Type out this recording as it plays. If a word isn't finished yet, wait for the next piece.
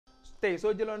tey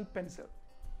soo jëloon pencil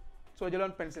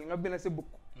nga bind si book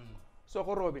soo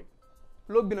ko roobee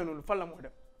loo bind noonu fan la moo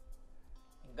dem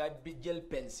nga bi jël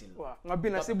pencil waaw nga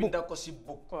bind si book binda ko si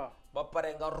book waaw ba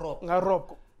pare nga roob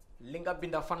ko li nga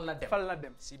binda fan la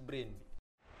dem si brain bi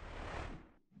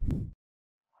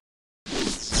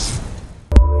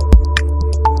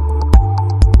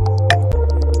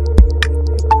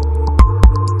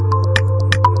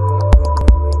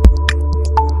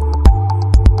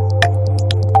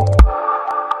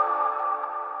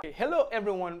Hello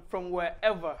everyone from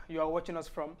wherever you are watching us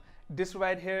from. This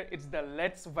right here, it's the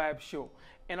Let's Vibe show.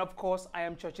 And of course, I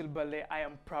am Churchill Baldeh. I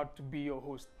am proud to be your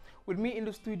host. With me in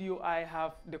the studio, I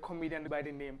have the comedian by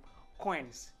the name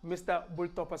Koinz, Mr.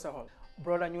 Bultopa Sahol.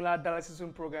 Brother, ñu la dalal ci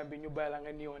sun programme bi ñu bayla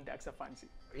nga niwonte ak sa fancy.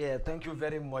 Yeah, thank you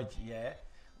very much. Yeah.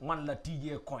 Man la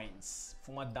TJ Koinz,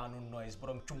 fuma daanu noise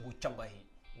borom chumbu chambahi.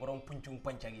 Borom punchung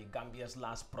panchagi Gambia's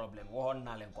last problem. Waxon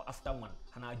na len ko after man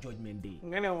xana judgment day.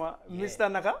 Nga ne ma Mr.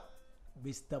 Naka?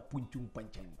 Mr. Punchung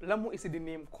Panchang. Lamu is the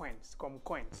name Koinz, comme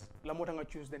Koinz. Lamu tanga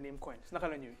choose the name Koinz. Naka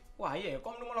la ñuy? Wa yeah,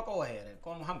 comme nu ma la ko waxe rek,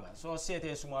 comme xam nga, so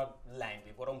sété suma line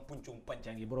bi borom Punchung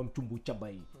Panchang yi, borom chumbu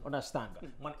chaba yi. Understand nga?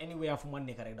 Man anywhere fu ma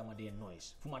nekk rek dama dee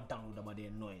noise. Fu ma download dama dee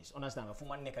noise. Understand nga? Fu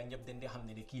ma nekk ñep den di xam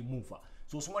ne kii move fa.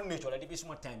 So suma nature la depuis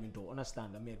suma time into.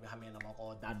 Understand nga? Mère bi xamé na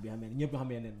mako, dad bi xamé, ñep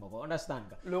xamé nen mako. Understand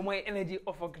nga? Lo moy energy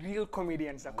of a real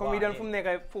comedian sa. Comedian fu mu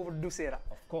nekk fofu du séra.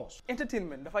 Of course.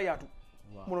 Entertainment dafa yaatu.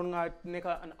 Mënon nga nekk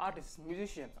an artist,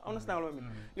 musician. Understand what I mean?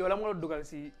 Yow la mo dugal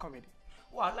ci comedy.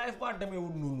 Wa life ba demé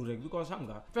wul nonu rek because xam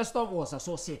nga first of all sa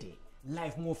society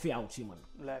life mo fi out ci man.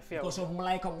 Life fi out. Because of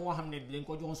malaika mo xamné dañ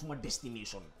ko joxon suma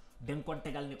destination. Dañ ko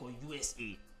tegal ne ko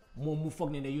USA. Mom mu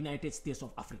fogg ne United States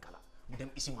of Africa la. Mu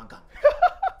dem isi ma Gambia.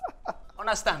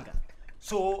 Understand nga?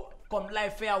 So comme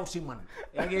life fi out ci man.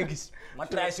 Ya ngay gis ma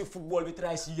try ci football bi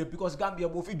try ci yeb because Gambia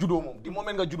bo fi judo mom di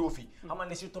moment nga judo fi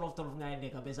xamane ci tolof ngay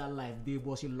nek ba sa life de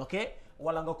bo ci loké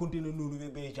wala nga continuer nonu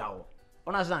be jaaw.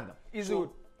 Understand nga?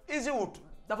 Easy wood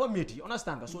dafa metti.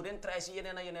 Understand nga? So then try ci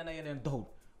yeneen doxul.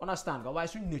 Understand nga? Waaye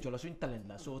suñ nature la suñ talent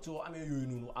la so amé yoy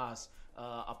nonu as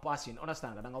a passion.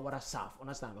 Understand nga? Da nga wara saaf.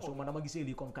 Understand nga? So man dama gisé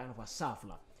li comme kind of a saaf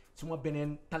la. Suma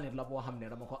benen talent la bo xamne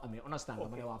dama ko amé. Understand nga?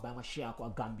 Mané wax ba ma share ko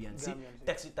ak Gambian si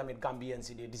taxi tamit Gambian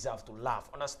si they deserve to laugh.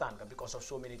 Understand nga? Because of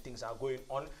so many things are going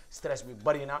on. Stress bi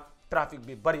bari na, traffic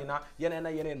bi bari na,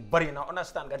 yeneen bari na.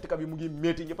 Understand nga? Tika bi mu ngi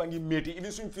metti, ñepp ngi metti. Even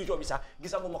suñ future bi sax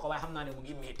gisaguma ko way xamna ne mu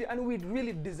ngi metti. And we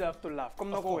really deserve to laugh.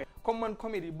 Comme nako wé. Comme man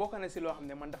comedy bokk na ci lo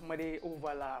xamne man daf ma dé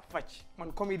over la fetch.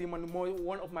 Man comedy man moy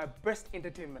one of my best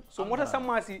entertainment. So mota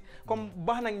sama si comme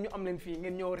bax nak ñu am leen fi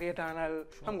ngeen ñoo rétanal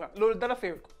xam nga lolu dara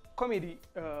feew comedy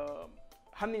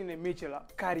xam nañu ne métier la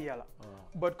carrière la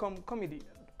but comme comedy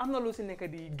am na loo si nekk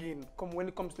di gain comme when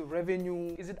it comes to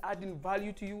revenue is it adding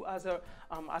value to you as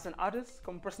an artist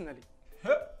comme personally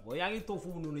boo yaa ngi toog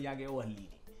foofu noonu yaa ngi wax lii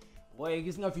booy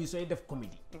gis nga fii sooy def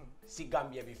comédie si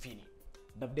Gambia bi fii nii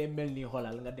daf dee mel ni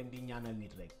xoolal nga dem di ñaanal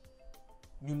nit rek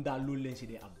ñun daal loolu leen si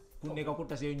dee am ku nekk ku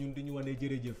tasee ñun di ñu wane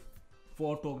jërëjëf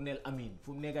foo toog neel amin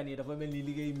fu mu nekk nii dafa mel ni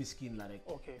liggéey miskin la rek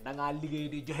da ngaa liggéey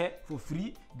di joxe for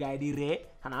free gars yi di ree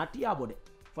xanaa tiyaabo de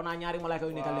fanaa ñaari malaaka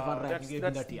yu nekkal defan rek ñu ngi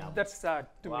binda tiyaabo that's sad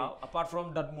to me apart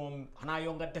from that moom xanaa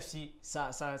yow nga def si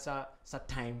sa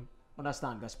time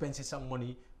understand nga spend si sa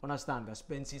money understand nga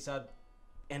spend si sa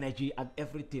energy and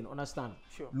everything understand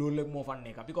loolu lépp moo fa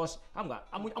nekk because xam nga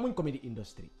amuñ comedy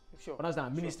industry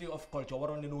understand Ministry of Culture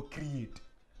waroon nañoo create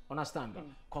understand nga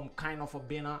comme kind of a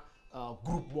benn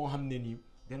group boo xam ne nii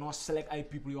dañoo select ay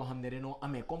people yoo xam ne dañoo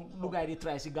amee comme lu gars yi di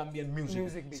try si Gambian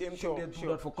music bi same thing they do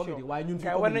that for comedy waaye ñun fi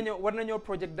war nañoo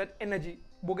project that energy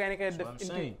bu gars yi nekk def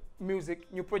into music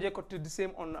ñu project ko to the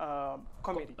same on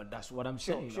comedy that's what I'm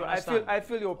saying sure I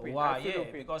feel your pain waaw yeah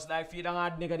because like fii da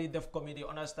ngaa nekk di def comedy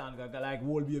understand nga like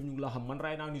wóol bi yëpp ñu ngi la xam man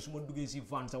right now nii su ma duggee si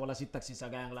van sa wala si taxi sa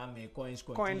gars yi nga la amee Koinz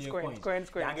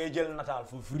yaa ngay jël nataal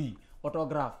for free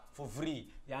autographe for free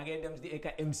yaa ngi dem di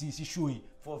eka MC si show yi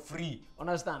for free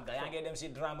understand nga yaa ngi dem si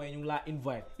drama yi ñu ngi laa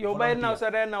invite yow bàyyi naaw sa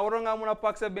day naaw waroon ngaa mun a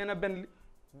paak sa benn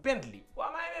Bentley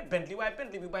waaw maa ngi Bentley waaye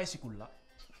Bentley bi bicycle la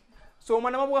so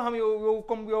man dama bëgg a xam yow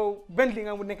comme yow Bentley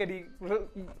nga mu nekk di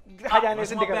xajaane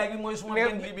si digga bi mooy suma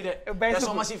Bentley bi de te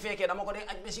soo ma si fekkee dama ko dee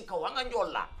aj ba si kaw nga njool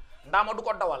la ndaa ma du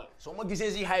ko dawal soo ma gisee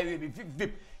si highway bi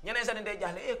vip ñeneen sa dee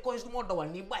jaaxle Koinz du moo dawal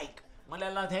nii bike ma ne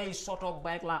la tey sort of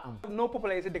bike laa am no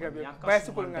popularité dëgg bi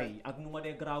bicycle nga ak nu ma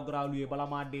dee garaaw luye bala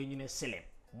maa dee ñu ne celeb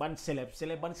ban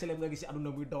celeb nga gis aduna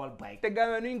muy dawal bike te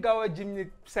gaaw nuñ gaaw a jim ni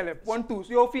celeb one two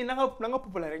yow fii na nga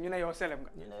populaire rek ñu ne yow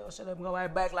celeb nga waaye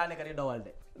bike laa nekk di dawal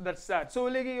de that's sad so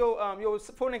léegi yow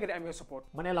foo nekk di amee support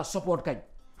ma ne la support kañ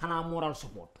xanaa moral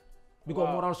support because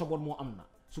moral support moo am na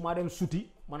su ma dem suti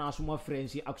maanaam suma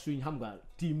friends yi ak suñ xam nga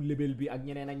team label bi ak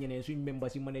ñeneen ak ñeneen suñ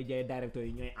members yi manager yi directeur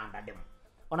yi ñooy ànda dem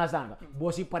understand nga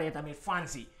boo si paree tamit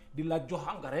fans yi di la jox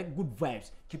xam nga rek good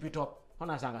vibes keep it up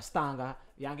understand nga star nga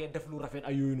yaa ngi def lu rafet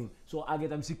ay yooyu noonu soo àggee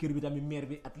tamit si kër bi tamit maire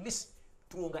bi at least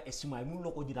throw nga a smile mun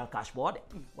loo ko jëndal cash boo de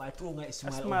waaye throw nga a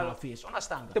smile on her face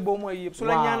understand nga te boo mooy yëpp su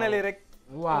la ñaanalee rek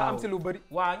waaw nga am si lu bëri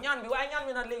waaw ñaan bi waaye ñaan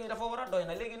bi nag léegi dafa war a doy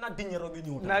na léegi na diñero bi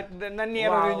ñëw na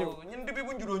neero bi ñëw ñun depuis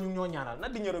bu ñu juddoo ñu ñoo ñaanal na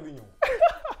diñero bi ñëw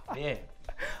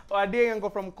waaw dégg ngeen ko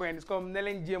from Koinz comme ne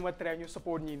leen jéem a try ñu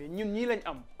support ñii nii ñun ñii lañ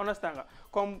am understand nga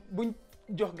comme buñ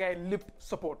jox gars yi lépp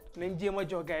support nañ jéem a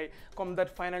jox gars yi comme that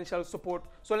financial support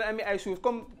soo leen amee ay shoes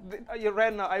comme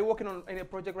right now are you working on any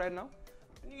project right now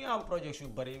ñu ngi am projects yu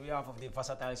bëri we have of the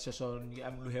versatile session ñu ngi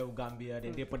am lu xew Gambia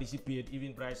they participate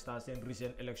even Bright Stars and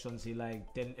recent elections yi like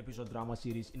 10 episode drama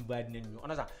series invite nañ ñu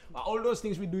understand all those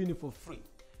things we doing it for free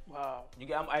waaw ñu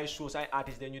ngi am ay shows ay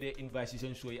artistes dañu dee invite si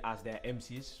seen show yi as their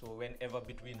MCs so whenever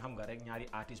between xam nga rek ñaari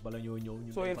artistes bala ñoo ñëw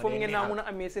ñu so yéen foofu ngeen naa mun a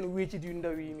amee seen wéccit yu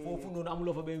ndaw yi nii foofu noonu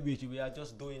amuloo fa benn wécci we are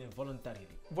just doing it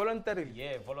voluntarily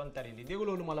voluntarily dégg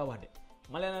loolu ma la wax de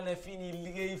ma leen ne fii nii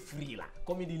liggéey free la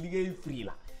comédie liggéey free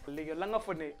la léegi la nga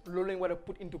fa ne loolu lañ war a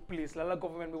put into place la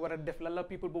government bi war a def la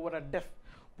people bi war a def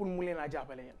pour mu leen a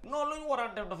jàppale yéen non lu ñu war a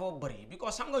def dafa bëri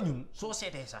because xam nga ñun soo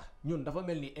seetee sax ñun dafa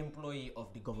mel ni employee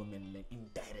of the government like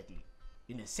indirectly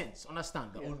in a sense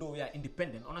understand although we are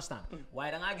independent understand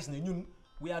waaye da ngaa gis ne ñun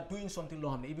we are doing something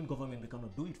loo xam ne even government we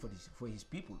cannot do it for his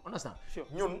people understand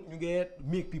ñun ñu ngi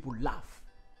make people laugh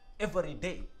every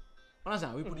day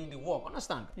understand we put in the work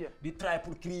understand di try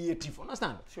pour creative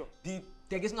understand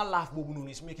te gis nga laugh boobu noonu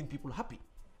is making people happy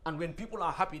and when people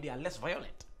are happy they are less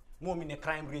violent moo mi ne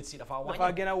crime rate si dafa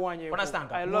gën a wàññeeku understand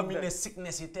moo mi ne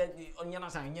sickness yi te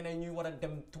ñeneen ñuy war a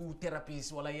dem through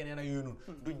therapies wala yeneen a yooyu noonu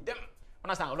duñ dem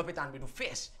understand lopitaan bi du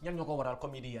fees ñan ñoo ko waral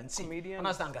comedian si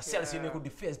understand nga sel si nekkul di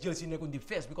fees jël si nekkul di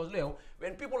fees because léew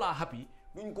when people are happy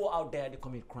duñ go out there to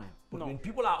commit crime but when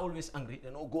people are always angry they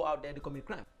don't go out there to commit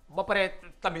crime ba pare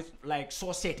tamit like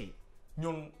society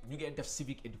ñun ñu ngi def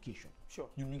civic education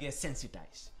ñun ñu ngi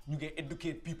sensitize ñu ngi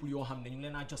educate people yoo xam ne ñu ngi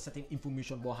leen a jox certain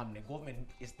information boo xam ne government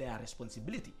is their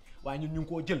responsibility waaye ñun ñu ngi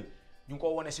koo jël ñu ngi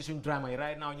ko wane si suñ drama yi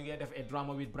right now ñu ngi def a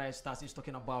drama with Bright Stars is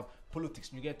talking about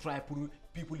politics ñu ngi try pour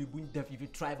people yi buñ def yi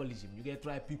tribalism ñu ngi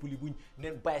try people yi buñ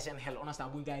neen bàyyi seen xel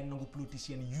understand buñ gaa yi nangu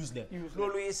politician use leen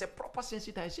loolu is a proper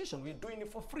sensitization we're doing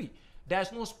it for free there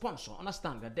is no sponsor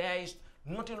understand nga there is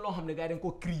nothing loo xam ne gaa yi dañ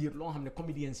ko create loo xam ne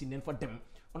comedians yi neen fa dem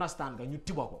understand nga ñu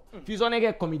tiba ko fii soo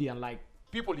nekkee comedian like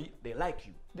people yi they like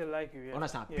you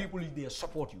understand people yi they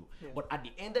support you but at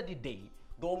the end of the day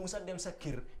doo musa dem sa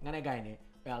kër nga ne gaa yi ne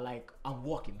like I'm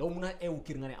working doo mun a eewu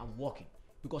kër nga ne I'm working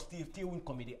because teewuñ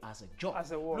comedy as a job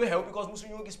lu xew because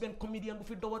musuñoo gis benn comedian bu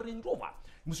fi dawal Range Rover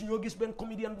musuñoo gis benn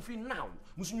comedian bu fi naaw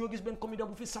musuñoo gis benn comedian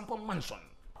bu fi sampa mansion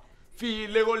fii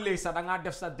léegoo-léeg sax da ngaa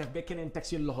def sa def ba keneen teg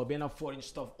si loxo benn foreign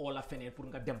stuff oo la feneen pour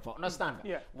nga dem fa understand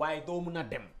nga waaye doo mun a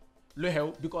dem lu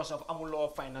xew because of amuloo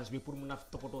finance bi pour mun a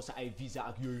toppatoo sa ay visa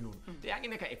ak yooyu noonu te yaa ngi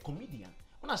nekk ay comedian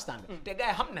understand te gars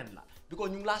yi xam nañ la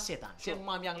because ñu ngi laa seetaan seen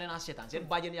maam yaa ngi leen a seetaan seen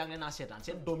bàjjen yaa ngi leen a seetaan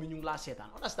seen doom yi ñu ngi laa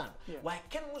seetaan understand waaye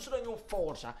kenn musu la ñëw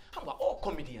forward sax xam nga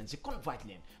comedian si convite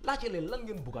leen laajte leen lan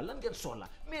ngeen bugga lan ngeen soxla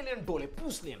mais leen doole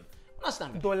pousse leen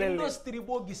understand industrie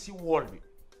boo gis si wall bi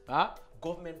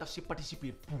government daf si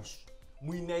participer pousse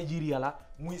muy Nigeria la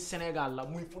muy Sénégal la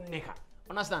muy fu nekka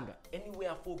understand nga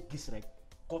anywhere foo gis rek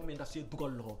government daf si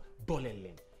dugal loxo dooleel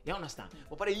leen yaa understand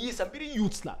ba pare yii sa mbiri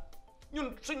youths la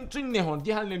ñun suñ neexoon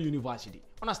jeexal leen university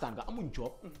understand nga amuñ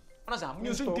job understand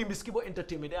ñun suñ team bi Skebbo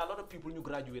Entertainment there are a lot of people ñu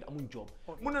graduate amuñ job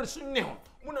mun na suñ neexoon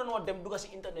mun na noo dem dugga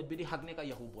si internet bi di hack nekka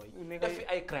yahoo boy def fi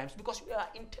ay crimes because we are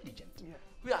intelligent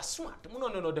we are smart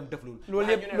munoon na noo dem def loolu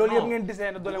yëpp ngeen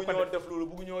design doole ko def loolu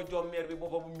buggu ñoo jox maire bi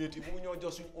boppa bu métti buggu ñoo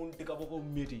jox suñ own dëkka boppa bu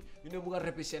métti ñu ne bugg a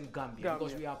represent Gambia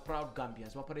because we are proud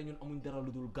Gambians ba pare ñun amuñ dara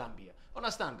lu dul Gambia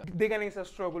understand nga dégg nañ sa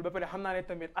struggle ba pare xam naa ne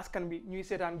tamit askan bi ñuy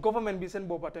seetaan government bi seen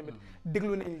boppa tamit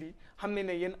déglu nañ lii xam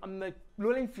ne yéen am na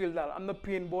loo leen feel daal am na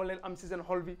pain boo leen am si seen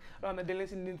xol bi xam ne dañ leen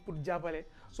si nit pour jàppale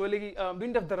soo léegi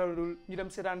duñ def dara lu dul ñu dem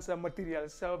seetaan sa material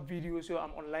sa videos yoo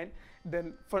am online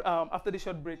then after the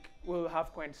short break we'll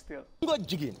have Koinz still nga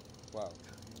jigéen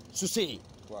su sëy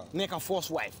nekk first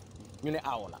wife ñu ne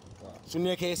aawo la su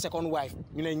nekkee second wife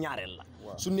ñu ne ñaareel la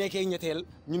su nekkee ñetteel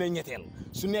ñu ne ñetteel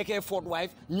su nekkee fourth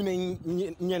wife ñu ne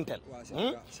ñeenteel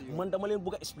man dama leen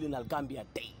bëgg a expliquer Gambia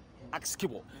tey ak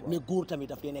Skebbo ne góor tamit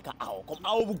daf dee nekk aawo comme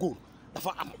aawo bu góor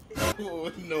dafa am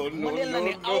ma leen la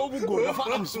ne aawo bu góor dafa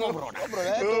am suma broda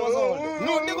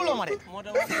non dégguloo ma de moo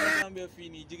tax wax Gambia fii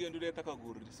nii jigéen du dee taka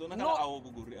góor soo naka la aawo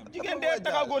bu góor di am jigéen dee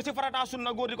taka góor si farata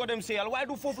sunna góor di ko dem seyal waaye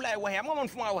du foofu laay waxee am nga man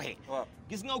fu ma waxee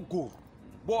gis nga góor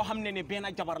boo xam ne benn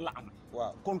jabar la am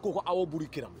waaw kon kooku awo buri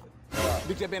kiram la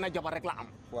bi te benn jabar rek la am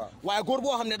waaw waaye góor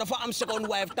boo xam ne dafa am second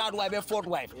wife third wife et fourth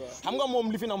wife xam nga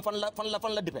moom li fi nam fan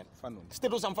la dépend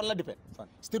status am fan la dépend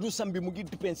status am bi mu ngi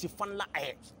dépend si fan la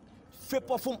aye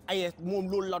fépp fu mu aye moom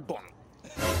loolu la doon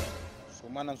so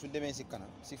maanaam su demee si kanam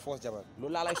si force jabar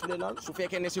loolu laa lay expliqué noonu su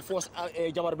fekkee ne si force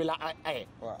jabar bi la aye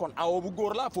waaw kon awo bu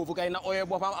góor la foofu kay na ooyee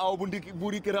boppam awo bu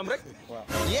buri këram rek waaw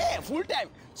yeah full time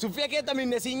su fekkee tamit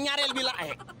ne si ñaareel bi la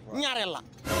aye ñaareel la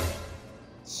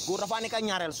góor dafa nekk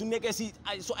ñaareel su nekkee si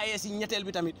su ayee si ñetteel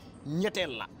bi tamit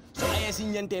ñetteel la su ayee si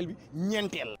ñeenteel bi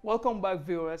ñeenteel la. Welcome back,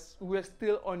 viewers. We're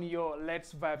still on your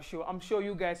Let's Vibe show. I'm sure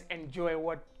you guys enjoy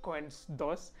what Koinz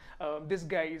does. This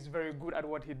guy is very good at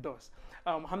what he does.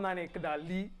 xam naa ne daal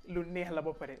lii lu neex la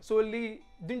ba pare so lii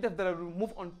duñ def dara lu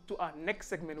move on to our next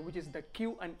segment which is the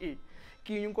Q&A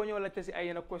kii ñu ngi ko ñëw laajte si ay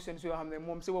yenn questions yoo xam ne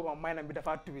moom si boppam maanaam bi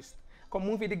dafa twist comme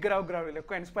mu ngi fi di garaaw yi la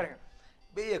Koinz pare nga.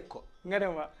 ba yëg ko nga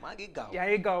dem wa maa ngi gaaw yaa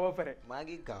ngi gaaw ba pare maa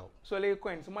ngi gaaw soo léegi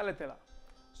Koinz su ma laajte la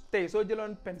tey soo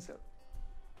jëloon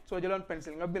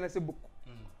pencil nga bind si book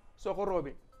soo ko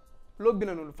roobee loo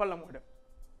bind noonu fan la moo dem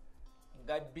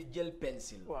nga bi jël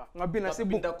pencil waaw nga bind si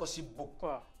book binda ko si book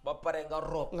waaw ba pare nga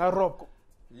roob ko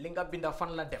li nga binda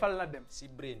fan la dem si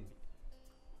brain bi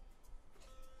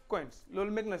Koinz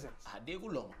loolu make na sense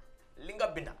dégguloo ma li nga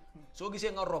binda soo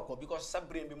gisee nga roob ko because sa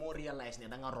brain bi moo realize ne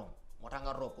da nga wrong moo tax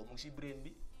nga roob ko mu ngi si brain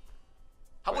bi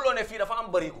xamuloo ne fii dafa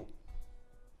am barigo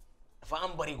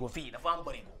fii dafa am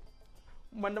barigo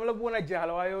man dama la bëggoon a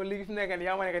jaaxal waaye yow li fi nekk nii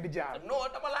yaa ma nekk di jaaxal non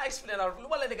dama la expliquer lu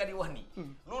ma la nekk di wax nii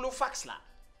loolu facts la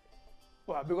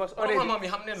waaw because already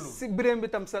xam ne lu si brain bi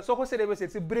tam sa soo ko séddee ba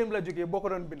seet si brain bi la jógee boo ko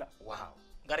doon binda waaw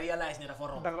nga realize ne dafa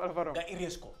wrong dafa wrong nga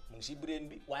erase ko mu ngi si brain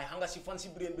bi waaye xam nga si fan si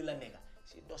brain bi la nekk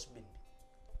si dustbin bi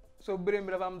so brain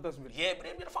bi dafa am dustbin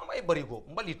brain bi dafa am ay barigo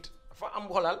mbalit dafa am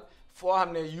xolal foo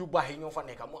xam ne yu baax yi ñoo fa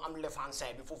nekk mu am left hand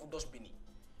side bi foofu dustbin yi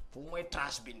foofu mooy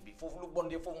trash bin bi foofu lu bon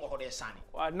de foofu nga ko dee sànni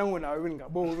waaw nangu naa win nga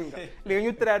léegi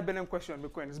ñu tëraat beneen question bi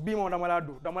Koinz bii moom dama laa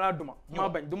duma maa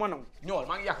bañ duma nangu ñëwal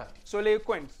maa ngi yàkkati so léegi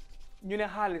Koinz ñu ne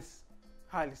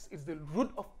xaalis is the root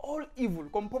of all evil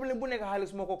comme problème bu nekk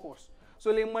xaalis moo ko cause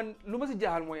so léegi man lu ma si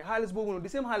jaaxal mooy xaalis boobu noonu di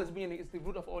same xaalis bu ñu ne is the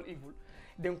root of all evil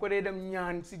dañ ko dee dem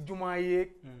ñaan si jumaa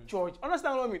yeeg church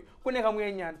understand loo miin ku nekk am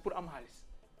ngay ñaan pour am xaalis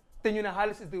te ñu ne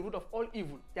xaalis is the root of all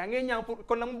evil yaa ngay ñaan pour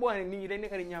kon nag mu boo xam ne nit ñi dañ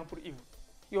nekk di ñaan pour evil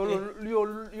yow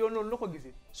loolu la ko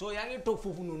gisee so yaa ngi toog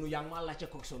foofu noonu yaa ngi maa laajte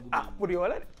question bu pour yow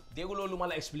la de dégg loolu ma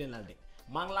la explain lal de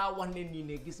maa ngi laa wax ne nii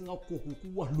ne gis nga kooku ku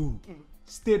wax loolu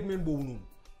statement boobu noonu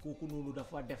kooku noonu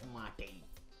dafa def maa tey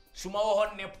su ma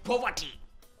waxoon ne poverty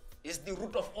is the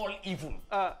root of all evil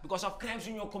because of crimes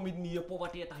yu ñoo commit nii yëpp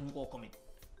poverty tax ñu koo commit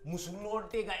musuloo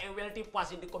dégg a wealthy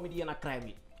person di commit yenn crime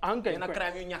yi yenn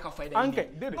crime yu ñàkk a fayda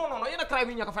non yenn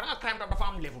crime yu ñàkk a fayda crime dafa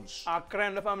am levels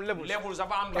crime dafa am levels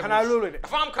dafa am levels xanaa loolu de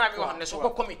dafa am crime yoo xam ne soo ko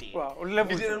commité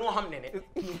levels dina noo xam ne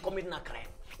ñu commit na crime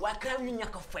waaye crime yu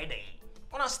ñàkk a fayda yi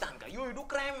understand nga yooyu du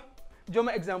crime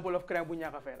joma example of crime bu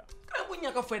ñàkk a fayda crime bu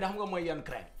ñàkk a fayda xam nga mooy yan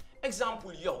crime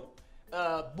exemple yow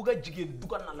bugg a jigéen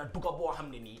dugal na la duga boo xam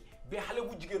ne nii ba xale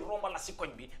bu jigéen romba la si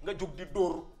koñ bi nga jóg di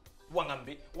dóor wangam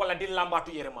bi wala di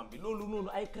lambaatu yëremam bi loolu noonu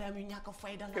ay crime yu ñàkk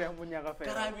fayda la crime bu ñàkk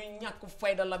fayda crime yu ñàkk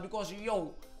fayda la because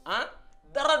yow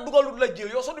dara dugalut la jël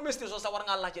yow soo demee station sax war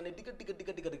ngaa laajte ne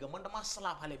digga man dama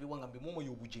salaab xale bi wangam bi moo ma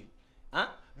yóbbu jël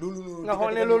loolu noonu nga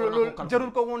xool ne loolu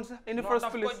jarul ko woon sax in the first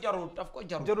place daf ko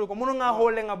jarul jarul ko mënu ngaa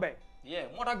xoole nga bay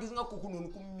moo tax gis nga kooku noonu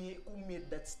ku made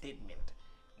that statement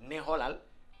ne xoolal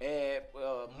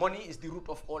money is the root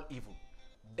of all evil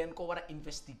den ko war a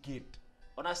investigate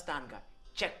understand nga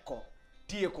check ko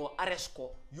téye ko arrest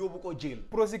ko yóbbu ko jail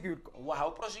prosecute ko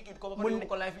waaw prosecute ko ba yóbbu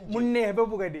ko life in jail mu neex ba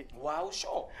bugg a dee waaw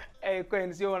sure ay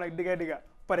Koinz yow nag digga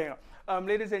pare nga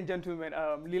ladies and gentlemen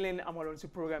li leen amaloon si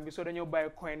programme bi soo dañoo bàyyi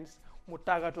Koinz mu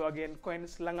tàggatoo again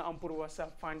Koinz la nga am pour wax sa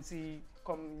fans yi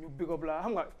comme ñu big up la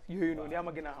xam nga yooyu noonu yaa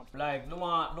ma gën a xam like lu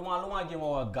ma jéem a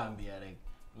wax Gambia rek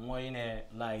mooy ne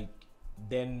like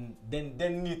then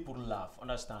need pour laugh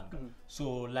understand nga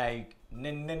so like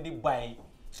nen di bàyyi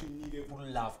su ñii pour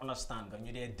laugh understand nga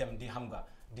ñu dee dem di xam nga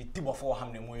di tiba foo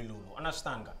xam ne mooy loolu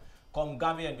understand nga comme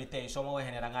Gambien bi tey soo ma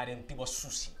waxee ne da ngaa dem tiba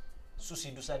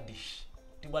susi du sa dish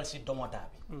tibal si domota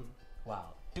bi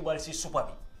waaw tibal si supa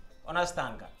bi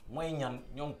understand nga mooy ñan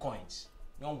ñoom Koinz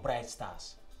ñoom Bright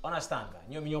Stars understand nga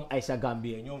ñoom Aïssa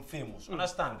Gambie ñoom famous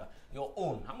understand nga your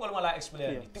own xam nga lu ma laa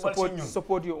explain ni tibal si ñun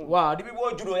support your own waaw depuis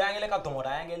boo juddoo yaa ngi lekka domota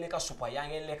yaa ngi lekka supa yaa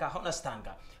ngi lekka understand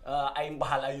nga ay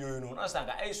mbaxal ay yooyu noonu understand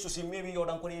nga ay susi maybe yow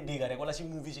da nga ko dee dégg rek wala si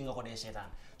movies yi nga ko dee seetaan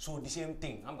so the same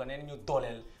thing xam nga neen ñu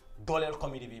dooleel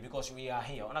comedy bi because we are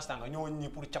here understand nga ñoo ñi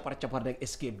pour capar rek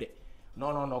escape de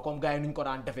non comme gars yi nuñ ko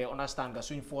daan defee understand nga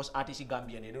suñ force artiste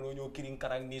Gambia ne dañoo ñëw kiring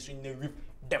karang nii suñ ne whip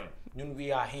dem ñun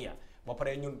we are here ba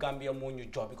pare ñun Gambia moo ñu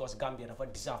job because Gambia dafa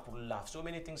deserve pour laugh so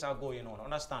many things are going on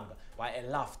understand nga waaye a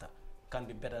laughter can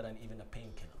be better than even a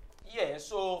painkiller. Yeah,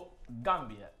 so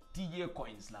Gambia TJ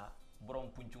Koinz la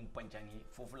borom puncung pancang yi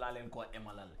foofu laa leen ko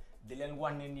emalal di leen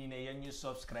wax ne nii ne yéen ñu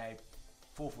subscribe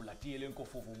foofu la téye leen ko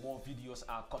foofu more videos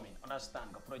are coming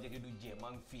understand nga project yi du jee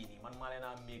maa ngi fii nii man maa leen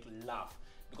a make laugh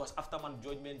because after man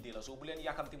Judgment Day la so bu leen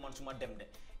yàkkamti man su ma dem de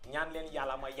ñaan leen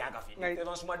yàlla ma yàgga fi te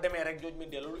man su ma demee rek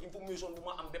Judgment Day loolu information bu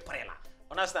ma am ba pare la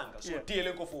understand nga so téye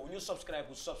leen ko foofu ñu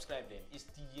subscribe leen is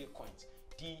TJ Koinz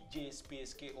TJ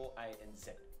space Koinz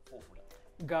foofu la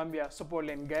Gambia support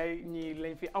leen gars ñi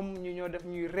lañ fi am ñu ñoo def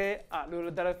ñuy ree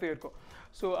loolu dara féer ko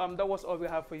so that was all we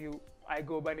have for you. I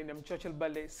go by the name Churchill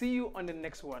Baldeh. See you on the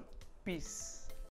next one. Peace.